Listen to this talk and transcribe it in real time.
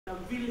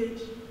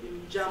village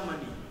in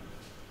Germany.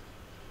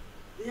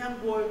 The young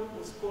boy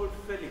was called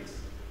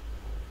Felix.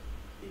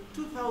 In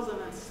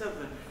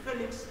 2007,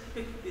 Felix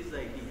picked this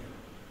idea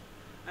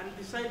and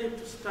decided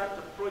to start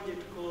a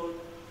project called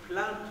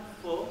Plant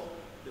for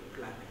the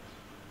Planet.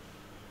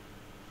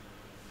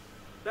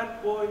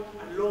 That boy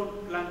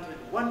alone planted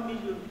 1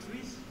 million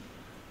trees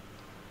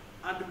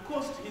and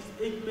caused his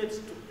age mates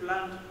to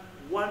plant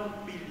 1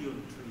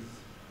 billion trees.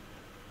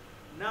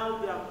 Now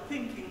they are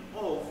thinking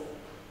of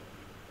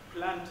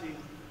planting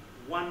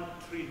 1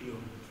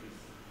 trillion trees.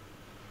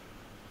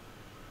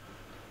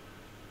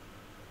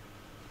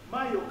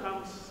 Mayo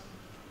comes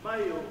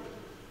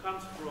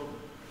from,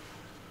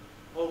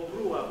 or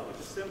grew up in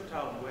the same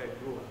town where I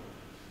grew up.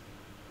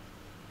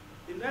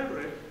 In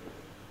Eldoret,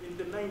 in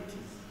the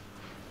 90s,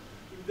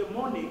 in the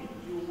morning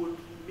you would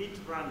meet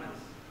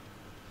runners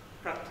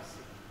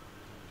practicing.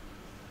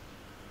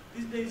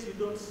 These days you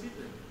don't see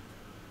them.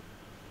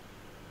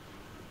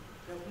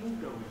 They've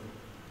moved away.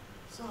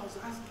 So I was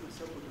asking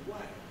somebody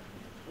why.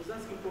 I was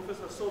asking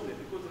Professor Some,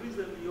 because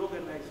recently he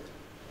organized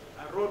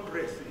a road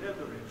race in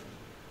Eldoret,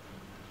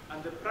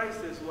 and the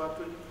prices were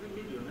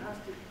 23 million. I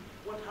asked him,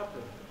 what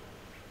happened?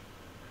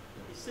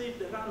 He said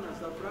the runners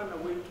have run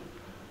away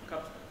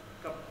to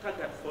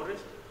Kaptagat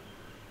Forest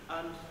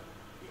and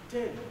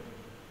Iten.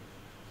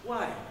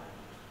 Why?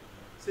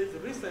 He says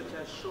research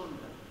has shown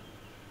that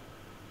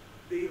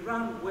they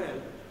run well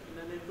in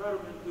an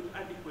environment with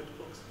adequate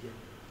oxygen.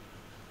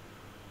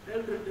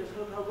 Eldoret does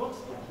not have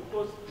oxygen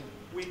because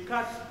we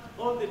cut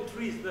all the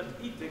trees that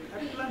ETEC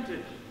had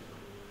planted.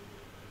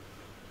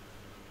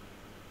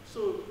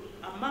 So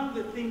among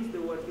the things they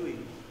were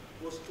doing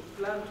was to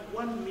plant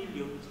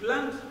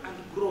and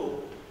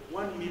grow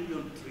 1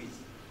 million trees.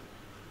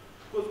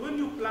 Because when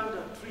you plant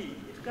a tree,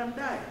 it can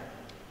die.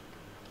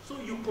 So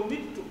you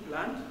commit to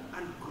plant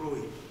and grow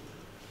it.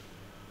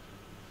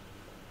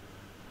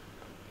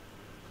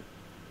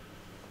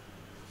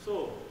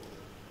 So,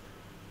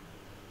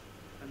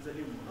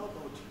 Anzalimu, how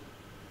about you?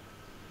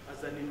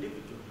 As an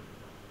individual,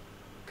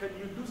 can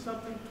you do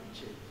something to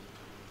change?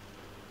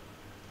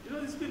 You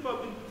know, these people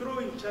have been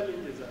throwing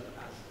challenges at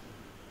us.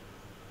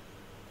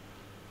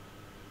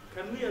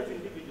 Can we as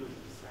individuals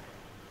decide?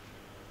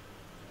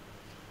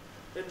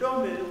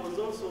 Edome was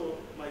also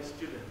my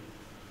student.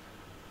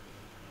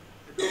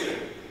 Edome,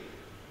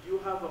 do you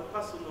have a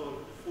personal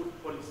food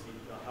policy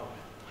in your house?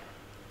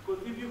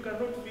 Because if you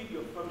cannot feed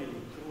your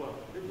family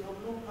throughout, then you have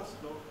no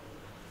personal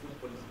food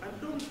policy.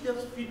 And don't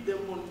just feed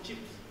them on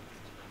chips.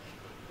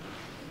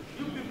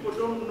 You people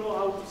don't know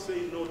how to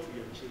say no to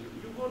your children.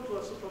 You go to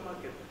a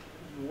supermarket,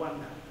 you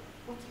wonder,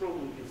 what's wrong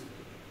with this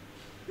food?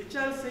 The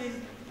child says,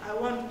 I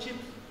want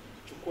chips.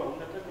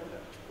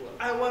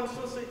 I want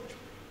sausage.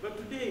 But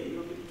today,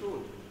 you've been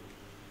told,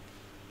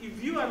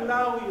 if you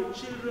allow your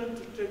children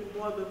to take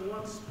more than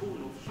 1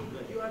 spoon of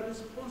sugar, you are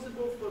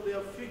responsible for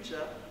their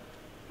future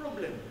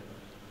problem.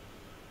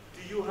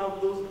 Do you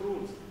have those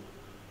rules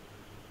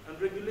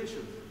and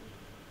regulations?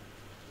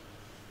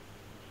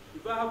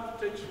 If I have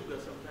to take sugar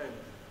sometimes,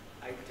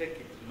 I take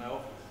it in my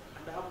office.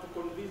 And I have to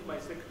convince my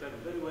secretary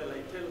very well.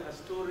 I tell her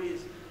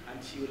stories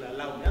and she will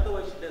allow me.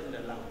 Otherwise, she doesn't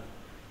allow me.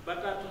 But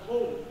at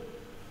home,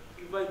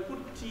 if I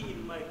put tea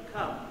in my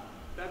cup,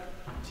 that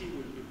tea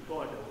will be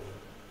poured away.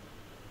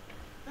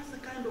 That's the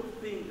kind of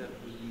thing that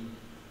we need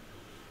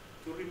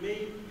to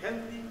remain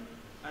healthy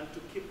and to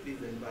keep this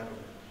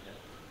environment.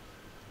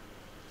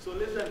 So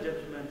ladies and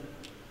gentlemen,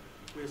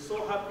 we're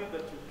so happy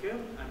that you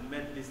came and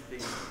made this thing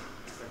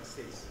a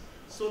success.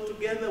 So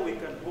together we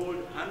can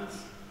hold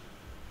hands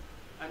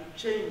and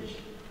change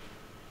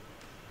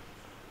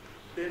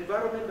the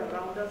environment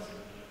around us,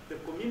 the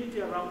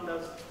community around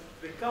us,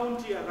 the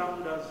county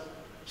around us,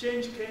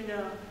 change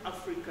Kenya,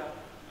 Africa,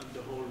 and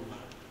the whole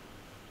world.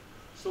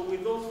 So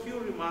with those few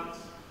remarks,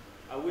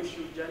 I wish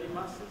you journey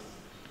masses.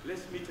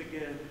 Let's meet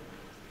again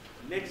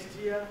next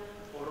year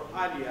or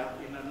earlier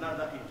in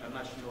another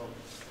international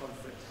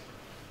conference.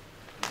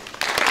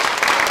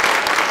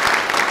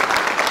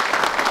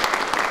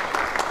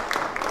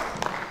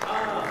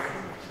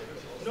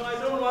 No, I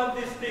don't want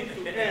this thing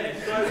to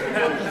end, so I will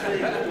not say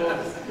it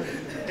goes.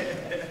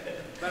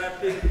 But I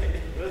think,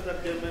 ladies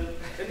and gentlemen,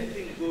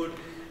 anything good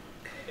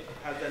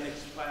has an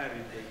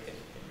expiry date.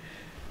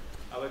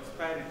 Our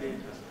expiry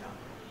date has come.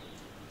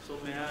 So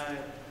may I,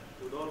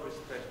 with all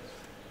respect,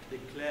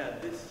 declare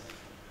this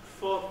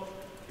 4th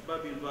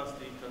Kibabii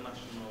University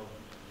International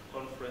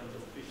Conference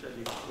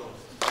officially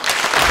closed.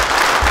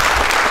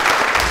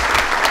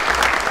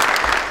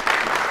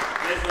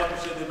 Let's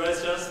appreciate the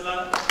Vice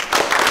Chancellor.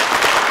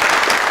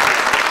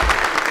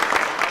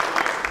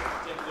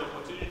 Take the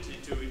opportunity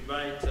to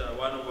invite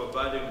one of our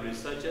valued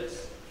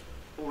researchers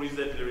who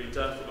recently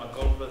returned from a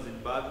conference in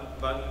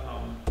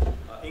Birmingham,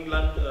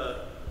 England,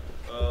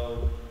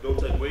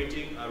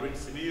 Dr.-in-waiting Irene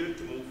Simiyu,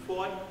 to move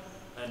forward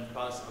and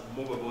pass a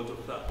move a vote of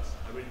thanks.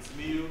 Irene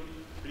Simiyu,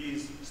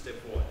 please step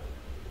forward.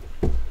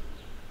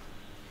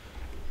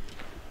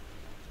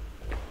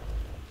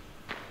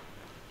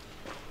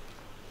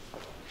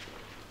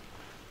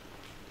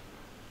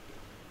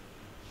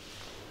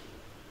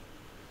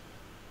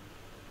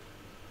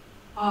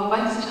 our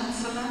Vice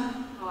Chancellor,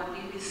 our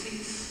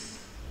DB6,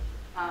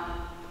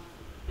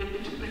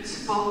 Deputy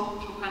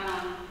Principal,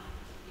 Turkana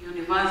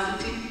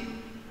University,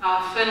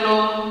 our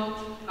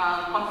fellow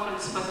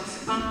conference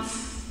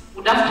participants,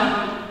 good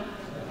afternoon.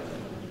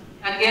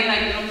 Again,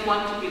 I do not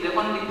want to be the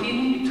only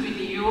thing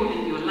between you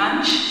and your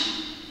lunch.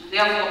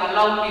 Therefore,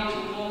 allow me to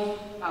move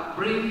a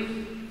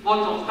brief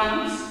vote of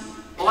thanks.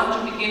 I want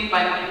to begin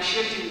by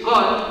appreciating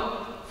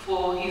God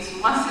for His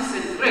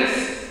mercies and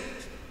grace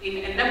in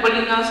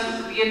enabling us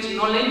to create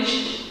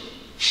knowledge,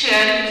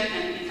 share it,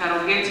 and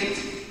interrogate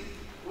it.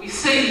 We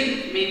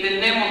say, may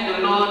the name of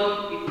the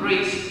Lord be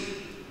praised.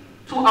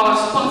 To our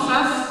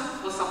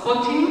sponsors for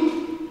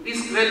supporting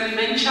this great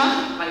venture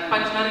by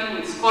partnering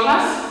with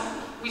scholars,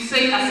 we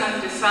say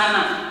asante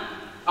sana.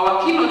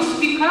 Our keynote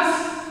speakers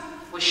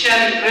for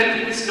sharing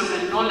great wisdom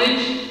and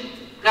knowledge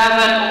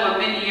gathered over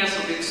many years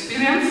of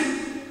experience.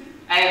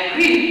 I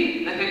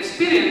agree that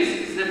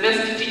experience is the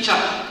best teacher.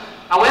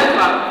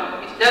 However,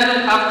 it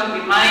doesn't have to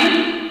be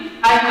mine.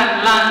 I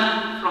can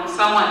learn from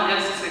someone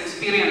else's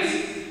experience.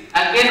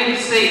 Again, we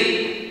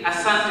say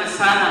asante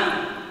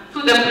sana.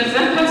 To the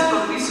presenters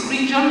from this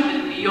region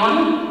and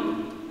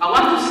beyond, I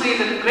want to say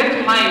that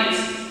great minds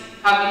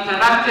have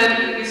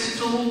interacted in these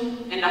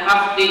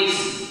 2.5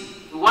 days.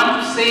 We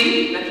want to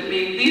say that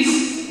may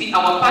this be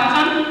our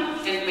pattern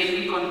and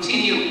may we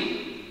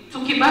continue. To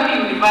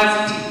Kibabii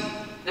University,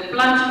 the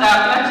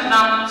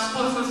platinum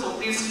sponsors of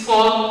this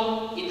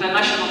 4th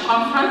international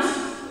conference,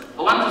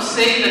 I want to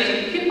say that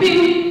in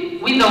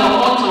keeping with our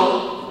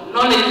motto,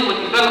 knowledge for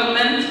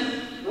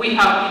development, we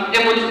have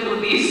been able to do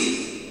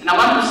this. And I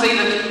want to say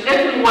that to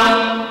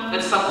everyone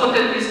that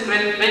supported this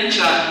great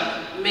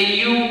venture, may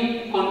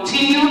you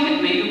continue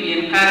and may you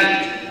be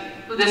encouraged.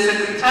 To the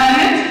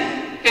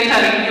Secretariat,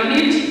 Catering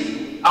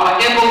Unit,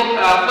 our able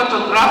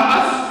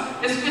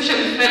photographers,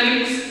 especially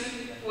Felix,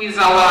 who is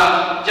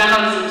our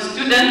journalism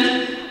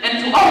student,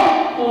 and to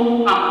all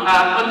who are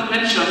not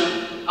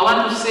mentioned, I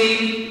want to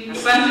say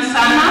asante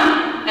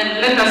sana,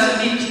 and let us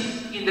meet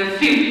in the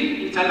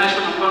 5th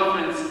International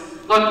Conference.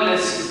 God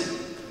bless you.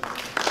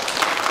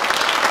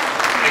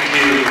 Thank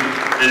you,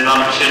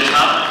 Ms.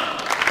 Sheta.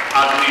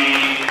 As we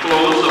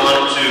close, I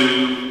want to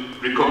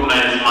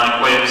recognize my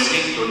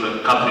co-MC,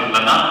 Dr. Catherine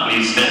Lana.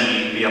 Please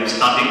stand in the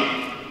upstanding.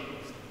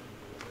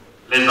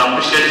 Let's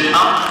appreciate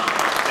her.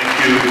 Thank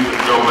you,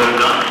 job well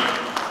done.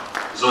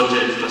 Zote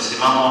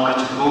tutasimama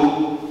wakati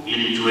huu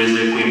ili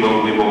tuweze kuimba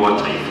wimbo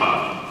wa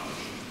taifa.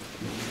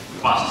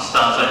 First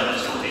stanza in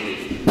Swahili.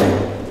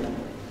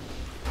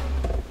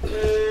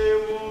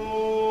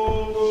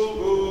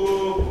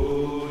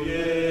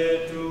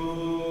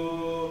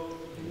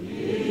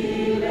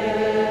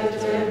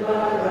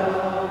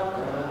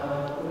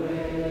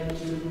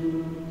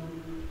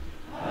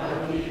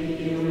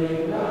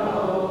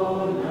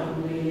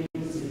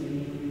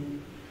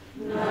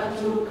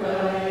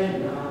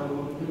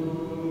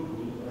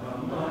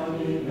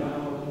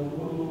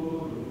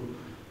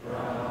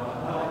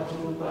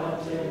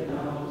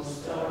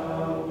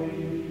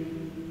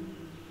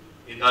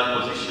 In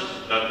that position,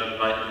 I'd like to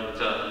invite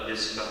Dr.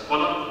 Jessica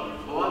Pollard to come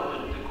forward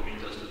and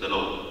commit us to the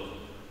Lord.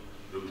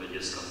 Dr.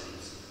 Jessica,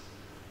 please.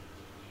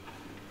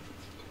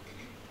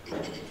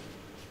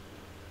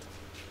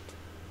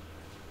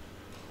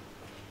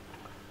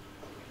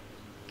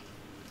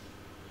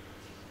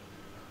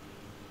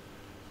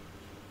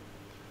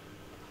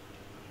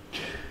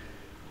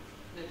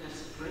 Let us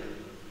pray.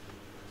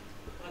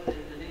 Father,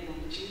 in the name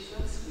of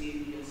Jesus, we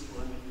just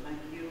want to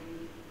thank you.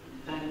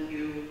 Thank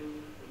you.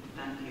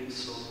 Thank you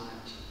so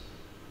much.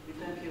 We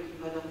thank you,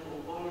 Father,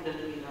 for all that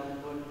we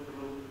have gone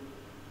through.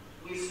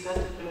 We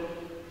started off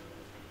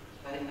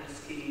by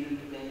asking you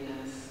to guide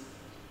us.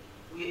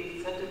 We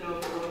started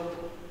off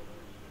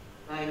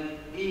by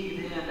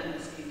being there and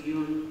asking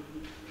you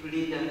to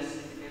lead us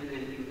in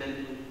everything that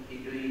we will be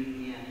doing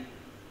here.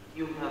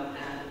 You have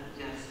done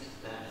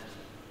just that.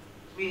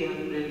 We are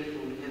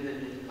grateful,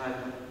 Heavenly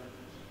Father.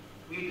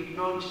 We do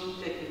not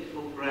take it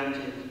for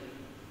granted.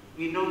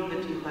 We know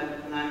that you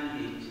had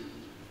planned it,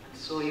 and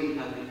so you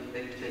have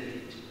effected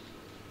it.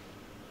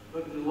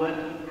 But we want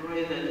to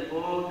pray that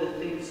all the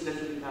things that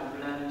we have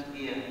learned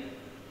here,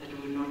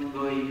 that will not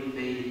go in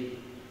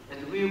vain,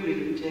 that we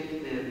will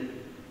take them,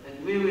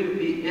 that we will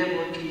be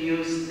able to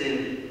use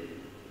them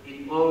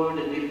in all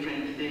the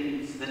different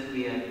things that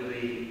we are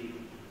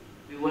doing.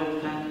 We want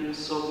to thank you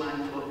so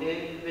much for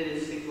every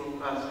single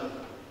person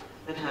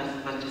that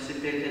has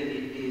participated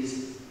in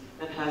this,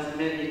 that has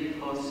made it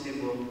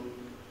possible.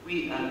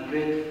 We are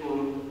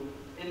grateful,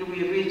 and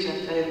we reach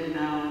a time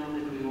now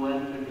that we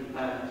want to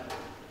depart.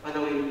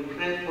 Father, we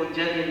pray for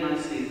journey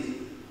mercies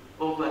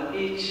over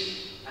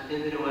each and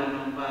every one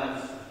of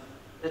us,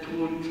 that we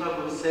will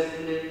travel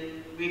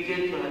safely, we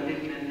get to our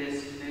different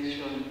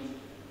destinations,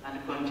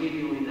 and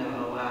continue with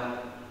our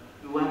work.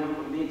 We want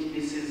to commit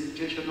this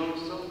institution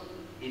also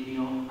in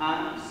your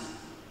hands,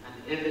 and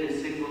every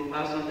single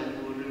person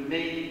that will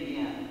remain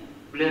here,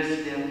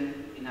 bless them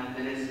in a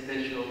very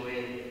special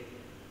way.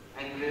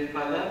 I pray,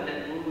 Father,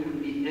 that we will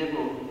be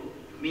able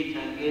to meet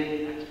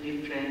again at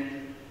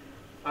different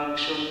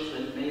functions,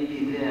 and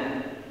maybe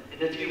there, and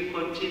that you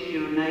continue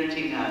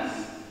uniting us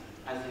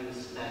as you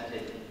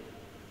started.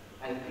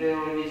 I pray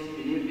all this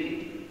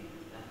believing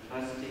and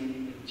trusting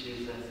in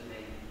Jesus'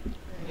 name.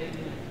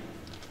 Amen.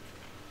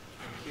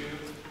 Thank you.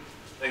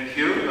 Thank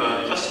you.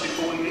 Just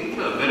before we leave,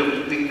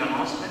 very quick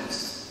announcements.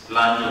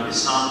 Land will be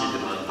signed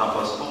with the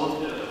Papa Sport,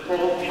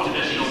 4th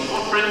International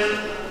Conference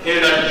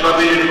held at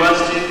Kibabii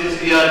University this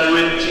year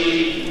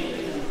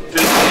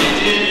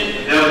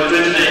 2018, there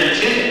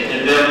 2019,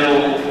 and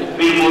therefore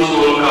we most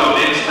welcome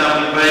next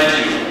time invite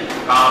you to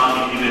come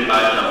in given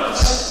by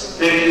numbers.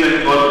 Thank you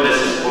and God bless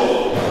us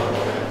all.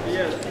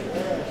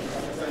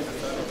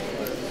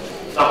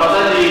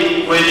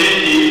 Tafadhali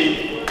kwenyeji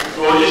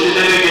tuonyeshe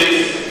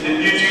delegates the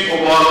beauty of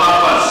our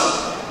campus.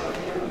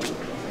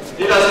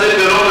 Let us take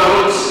the longer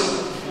routes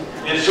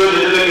and show the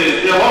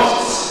delegates their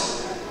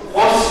hosts.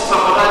 Hosts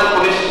tafadhali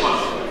punishment.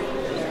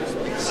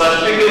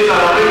 Certificates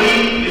are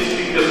ready. Please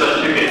pick the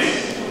certificates.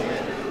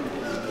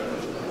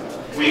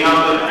 We have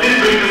the please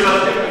bring the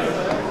certificates.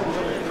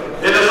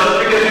 Let the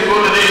certificates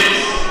before the names.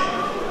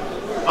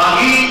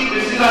 Magi,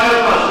 Priscilla,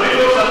 help us. Bring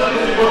those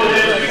certificates before the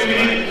names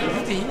quickly.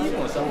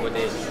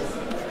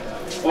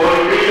 Or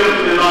bring them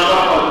to the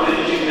landmark of the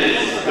teaching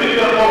place. Bring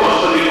them forward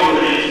so we know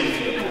the names.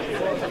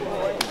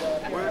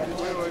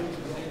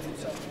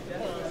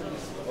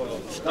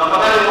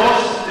 Tafadhali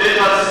hosts, let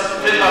our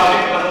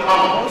victors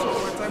come.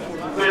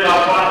 Put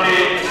our party,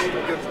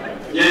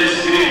 James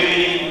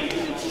Kibabii,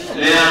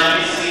 Leah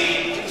Misi,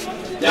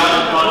 Jan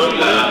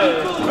Mantila,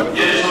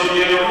 James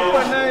Odiero,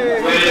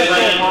 Wele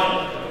Simon,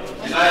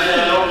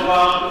 Elijah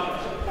Lofa,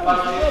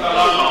 Patrick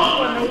Kalama,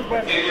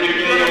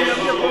 Enrique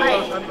Yosoko,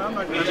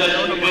 Richard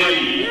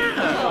Kibabii,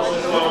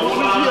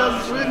 Swamuna,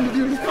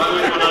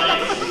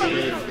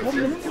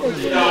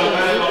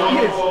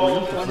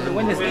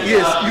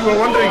 Yes, you were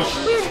wondering.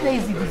 Where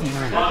is the busy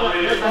man? And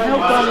how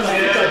come I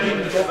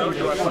didn't get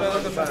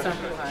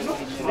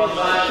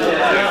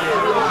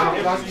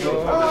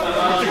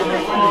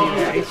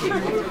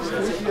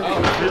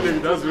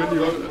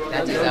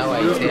that is how I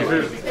tell.